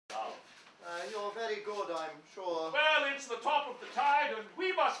You're very good, I'm sure. Well, it's the top of the tide, and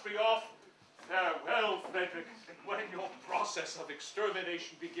we must be off. Farewell, Frederick. When your process of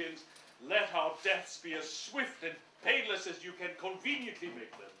extermination begins, let our deaths be as swift and painless as you can conveniently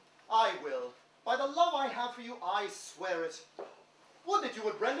make them. I will. By the love I have for you, I swear it. Would that you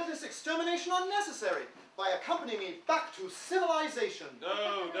would render this extermination unnecessary by accompanying me back to civilization.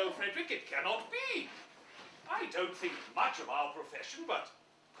 No, no, Frederick, it cannot be. I don't think much of our profession, but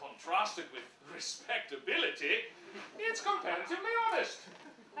contrasted with respectability, it's comparatively honest.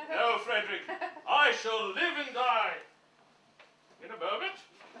 No, Frederick, I shall live and die. In a moment,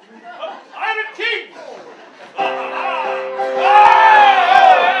 a pirate king!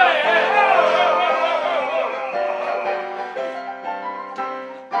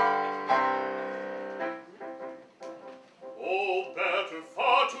 Oh, better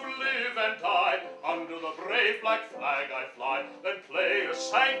far to live and die under the brave black flag I fly than play a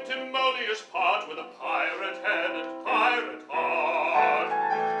sanctimonious part with a pirate head and pirate heart.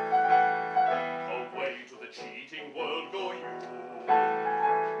 Away to the cheating world go you,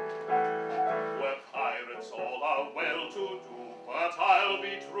 where pirates all are well to do, but I'll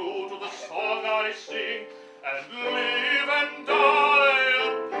be true to the song I sing and live and die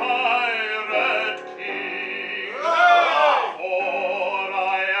a pirate king. For I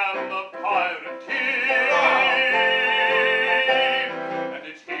am the pirate king, and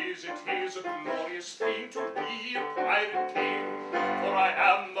it is a glorious thing to be a pirate king. For I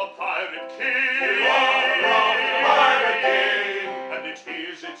am the pirate king, and it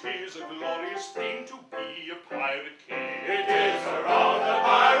is a glorious thing to be a pirate king. It is hurrah the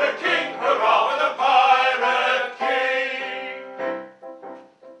pirate king, hurrah the pirate king.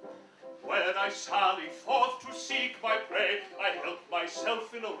 When I sally forth to seek my prey, I help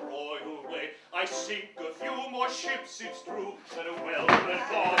myself in a royal way. I sink a few more ships, it's true, than a well-bred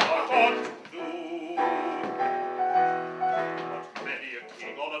god ought to do. But many a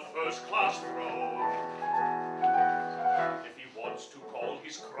king on a first-class throne, if he wants to call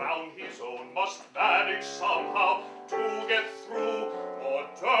his crown his own, must manage somehow to get through more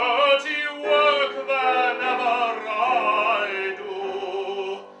dirty work than ever I do.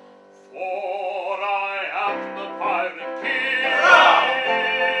 For I am the pirate king,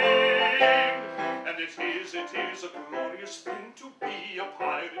 and it is a glorious thing to be a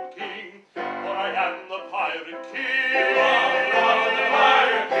pirate